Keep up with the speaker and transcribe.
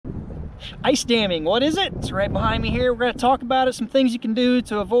Ice damming, what is it? It's right behind me here. We're going to talk about it, some things you can do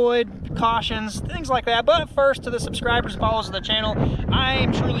to avoid precautions, things like that. But first, to the subscribers and followers of the channel,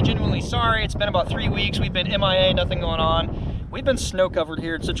 I'm truly, genuinely sorry. It's been about 3 weeks. We've been MIA, nothing going on. We've been snow covered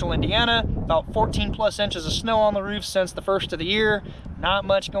here in central Indiana, about 14 plus inches of snow on the roof since the first of the year. Not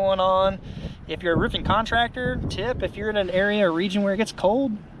much going on. If you're a roofing contractor, tip, if you're in an area or region where it gets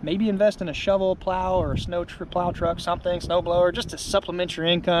cold, maybe invest in a shovel, plow, or a plow truck, something, snow blower, just to supplement your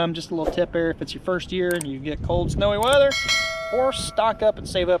income. Just a little tip there if it's your first year and you get cold, snowy weather, or stock up and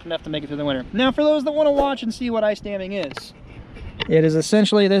save up enough to make it through the winter. Now, for those that want to watch and see what ice damming is, it is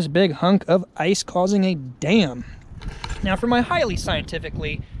essentially this big hunk of ice causing a dam. Now, for my highly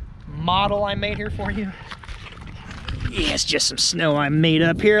scientifically model I made here for you, yeah, it's just some snow I made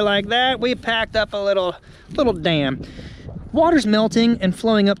up here like that. We packed up a little dam. Water's melting and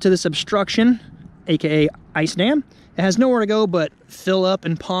flowing up to this obstruction, aka ice dam. It has nowhere to go but fill up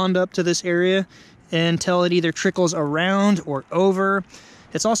and pond up to this area until it either trickles around or over.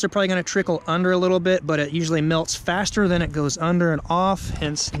 It's also probably going to trickle under a little bit, but it usually melts faster than it goes under and off,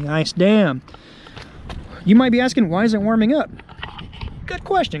 hence the ice dam. You might be asking, why is it warming up? Good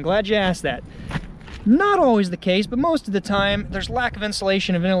question, glad you asked that. Not always the case, but most of the time there's lack of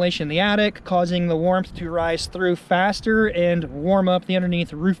insulation and ventilation in the attic, causing the warmth to rise through faster and warm up the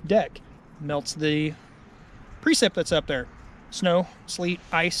underneath roof deck. Melts the precip that's up there. Snow, sleet,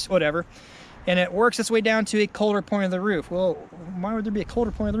 ice, whatever. And it works its way down to a colder point of the roof. Well, why would there be a colder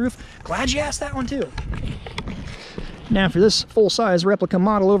point of the roof? Glad you asked that one too. Now for this full-size replica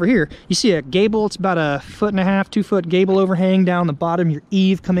model over here, you see a gable. It's about a 1.5 to 2 foot gable overhang down the bottom. Your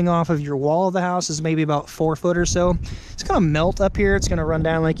eave coming off of your wall of the house is maybe about 4 foot or so. It's gonna melt up here. It's gonna run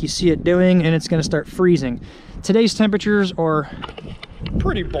down like you see it doing, and it's gonna start freezing. Today's temperatures are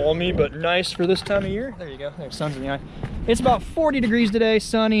pretty balmy, but nice for this time of year. There you go, there's sun's in the eye. It's about 40 degrees today,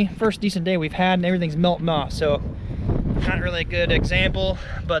 sunny, first decent day we've had, and everything's melting off, so not really a good example.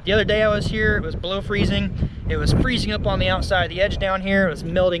 But the other day I was here, it was below freezing. It was freezing up on the outside of the edge down here. It was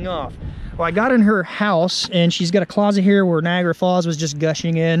melting off. Well, I got in her house, and she's got a closet here where Niagara Falls was just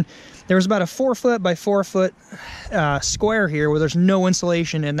gushing in. There was about a 4 foot by 4 foot square here where there's no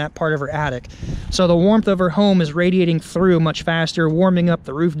insulation in that part of her attic. So the warmth of her home is radiating through much faster, warming up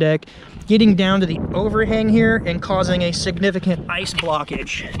the roof deck, getting down to the overhang here and causing a significant ice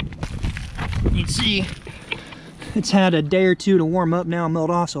blockage. You can see it's had a day or two to warm up now and melt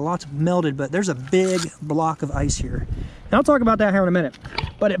off, so lots melted, but there's a big block of ice here. And I'll talk about that here in a minute.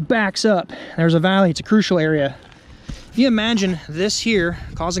 But it backs up. There's a valley, it's a crucial area. If you imagine this here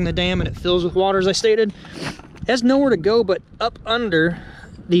causing the dam and it fills with water, as I stated, it has nowhere to go but up under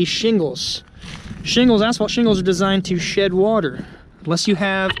these shingles. Asphalt shingles are designed to shed water. Unless you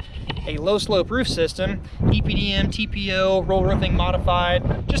have a low slope roof system, EPDM, TPO, roll roofing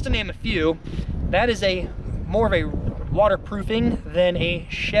modified, just to name a few, that is more of a waterproofing than a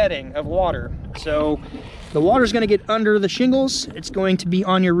shedding of water. So the water is going to get under the shingles. It's going to be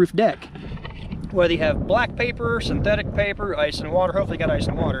on your roof deck. Whether you have black paper, synthetic paper, ice and water, hopefully you got ice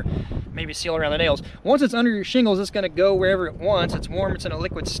and water, maybe seal around the nails. Once it's under your shingles, it's going to go wherever it wants. It's warm, it's in a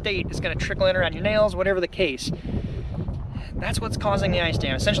liquid state, it's going to trickle in around your nails, whatever the case. That's what's causing the ice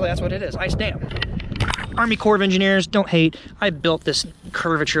dam. Essentially, that's what it is, ice dam. Army Corps of Engineers, don't hate. I built this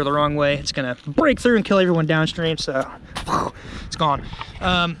curvature the wrong way. It's gonna break through and kill everyone downstream, so it's gone.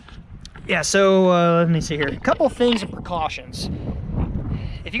 Yeah, so let me see here. A couple things and precautions.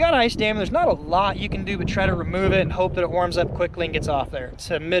 If you got ice dam, there's not a lot you can do but try to remove it and hope that it warms up quickly and gets off there.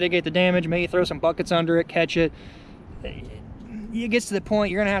 To mitigate the damage, maybe throw some buckets under it, catch it. It gets to the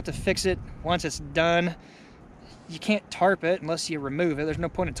point you're gonna have to fix it once it's done. You can't tarp it unless you remove it. There's no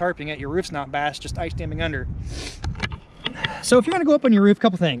point in tarping it. Your roof's not bashed, just ice damming under. So if you're gonna go up on your roof,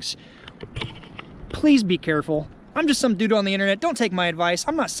 couple things. Please be careful. I'm just some dude on the internet. Don't take my advice.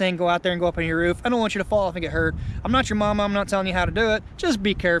 I'm not saying go out there and go up on your roof. I don't want you to fall off and get hurt. I'm not your mama. I'm not telling you how to do it. Just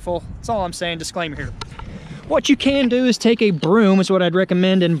be careful. That's all I'm saying. Disclaimer here. What you can do is take a broom, is what I'd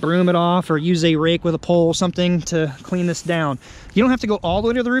recommend, and broom it off, or use a rake with a pole, something to clean this down. You don't have to go all the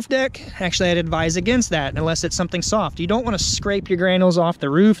way to the roof deck. Actually, I'd advise against that unless it's something soft. You don't want to scrape your granules off the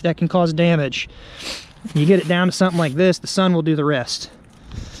roof. That can cause damage. You get it down to something like this, the sun will do the rest.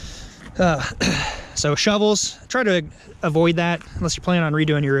 So shovels, try to avoid that unless you're planning on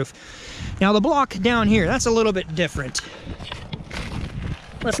redoing your roof. Now the block down here, that's a little bit different.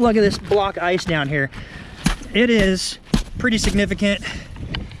 Let's look at this block ice down here. It is pretty significant.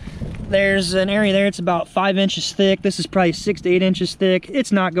 There's an area there, it's about 5 inches thick. This is probably 6 to 8 inches thick.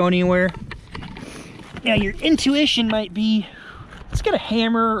 It's not going anywhere. Now your intuition might be, let's get a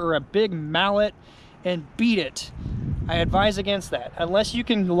hammer or a big mallet and beat it. I advise against that. Unless you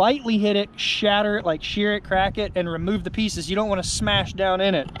can lightly hit it, shatter it, like shear it, crack it, and remove the pieces, you don't want to smash down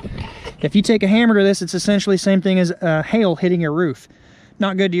in it. If you take a hammer to this, it's essentially the same thing as hail hitting your roof.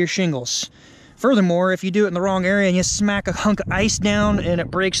 Not good to your shingles. Furthermore, if you do it in the wrong area and you smack a hunk of ice down and it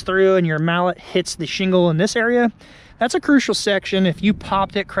breaks through and your mallet hits the shingle in this area, that's a crucial section. If you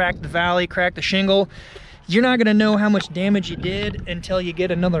popped it, cracked the valley, cracked the shingle, you're not gonna know how much damage you did until you get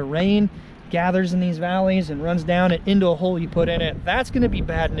another rain, gathers in these valleys and runs down it into a hole you put in it. That's gonna be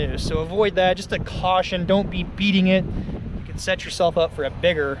bad news. So avoid that, just a caution, don't be beating it. You can set yourself up for a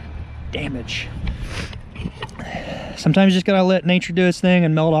bigger damage. Sometimes you just gotta let nature do its thing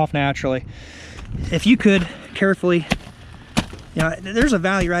and melt off naturally. If you could carefully, you know, there's a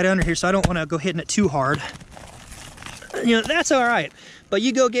valley right under here, so I don't want to go hitting it too hard. You know, that's all right, but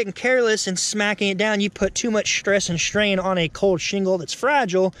you go getting careless and smacking it down, you put too much stress and strain on a cold shingle that's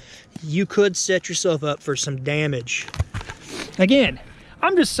fragile, you could set yourself up for some damage. Again,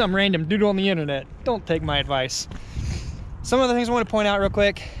 I'm just some random dude on the internet. Don't take my advice. Some other things I want to point out real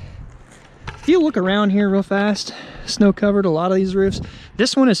quick. If you look around here real fast, snow covered, a lot of these roofs.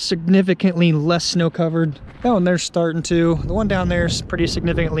 This one is significantly less snow covered. That one there's starting to. The one down there is pretty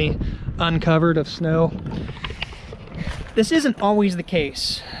significantly uncovered of snow. This isn't always the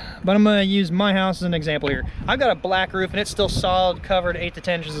case, but I'm gonna use my house as an example here. I've got a black roof and it's still solid, covered 8 to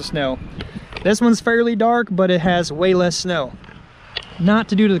 10 inches of snow. This one's fairly dark, but it has way less snow. Not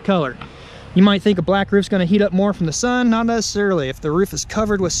to do to the color. You might think a black roof's gonna heat up more from the sun. Not necessarily. If the roof is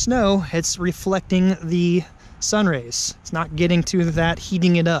covered with snow, it's reflecting the sun rays. It's not getting to that,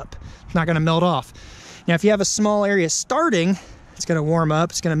 heating it up. It's not gonna melt off. Now, if you have a small area starting, it's gonna warm up,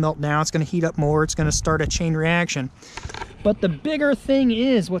 it's gonna melt down, it's gonna heat up more, it's gonna start a chain reaction. But the bigger thing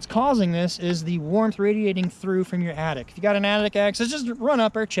is, what's causing this is the warmth radiating through from your attic. If you got an attic access, just run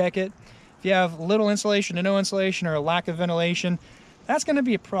up there, check it. If you have little insulation to no insulation or a lack of ventilation, that's going to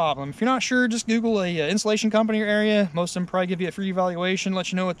be a problem. If you're not sure, just Google a insulation company in your area. Most of them probably give you a free evaluation,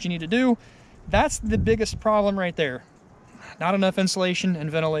 let you know what you need to do. That's the biggest problem right there. Not enough insulation and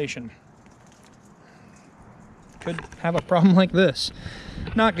ventilation. Could have a problem like this.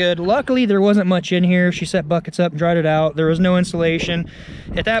 Not good. Luckily, there wasn't much in here. She set buckets up and dried it out. There was no insulation.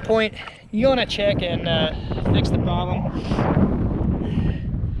 At that point, you want to check and fix the problem.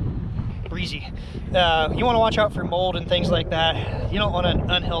 Breezy. You want to watch out for mold and things like that. You don't want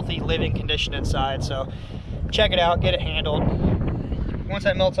an unhealthy living condition inside, so check it out, get it handled. Once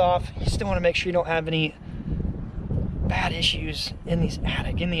that melts off, you still want to make sure you don't have any bad issues in the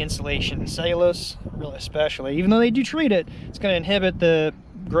attic, in the insulation. Cellulose, really especially. Even though they do treat it, it's going to inhibit the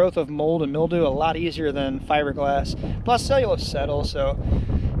growth of mold and mildew a lot easier than fiberglass. Plus cellulose settles, so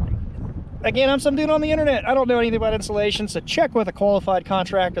again, I'm some dude on the internet. I don't know anything about insulation, so check with a qualified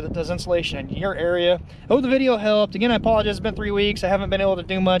contractor that does insulation in your area. I hope the video helped. Again, I apologize, it's been 3 weeks. I haven't been able to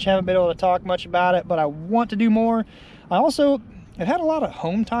do much, haven't been able to talk much about it, but I want to do more. I also have had a lot of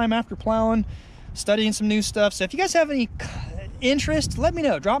home time after plowing, studying some new stuff. So if you guys have any interest, let me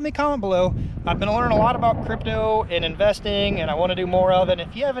know. Drop me a comment below. I've been learning a lot about crypto and investing, and I want to do more of it. And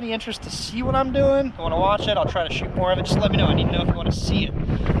if you have any interest to see what I'm doing, I want to watch it, I'll try to shoot more of it. Just let me know. I need to know if you want to see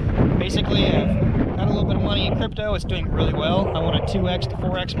it. Basically, I've got a little bit of money in crypto. It's doing really well. I want to 2x to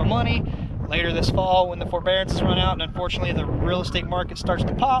 4x my money. Later this fall, when the forbearances run out and unfortunately the real estate market starts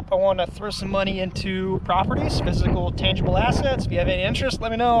to pop, I want to throw some money into properties, physical, tangible assets. If you have any interest,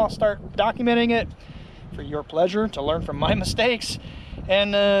 let me know. I'll start documenting it for your pleasure, to learn from my mistakes.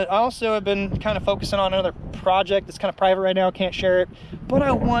 And I also have been kind of focusing on another project that's kind of private right now, can't share it, but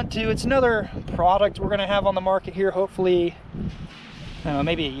I want to. It's another product we're going to have on the market here, hopefully, I don't know,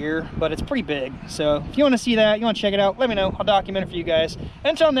 maybe a year, but it's pretty big. So if you want to see that, you want to check it out, let me know. I'll document it for you guys.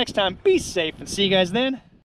 Until next time, be safe and see you guys then.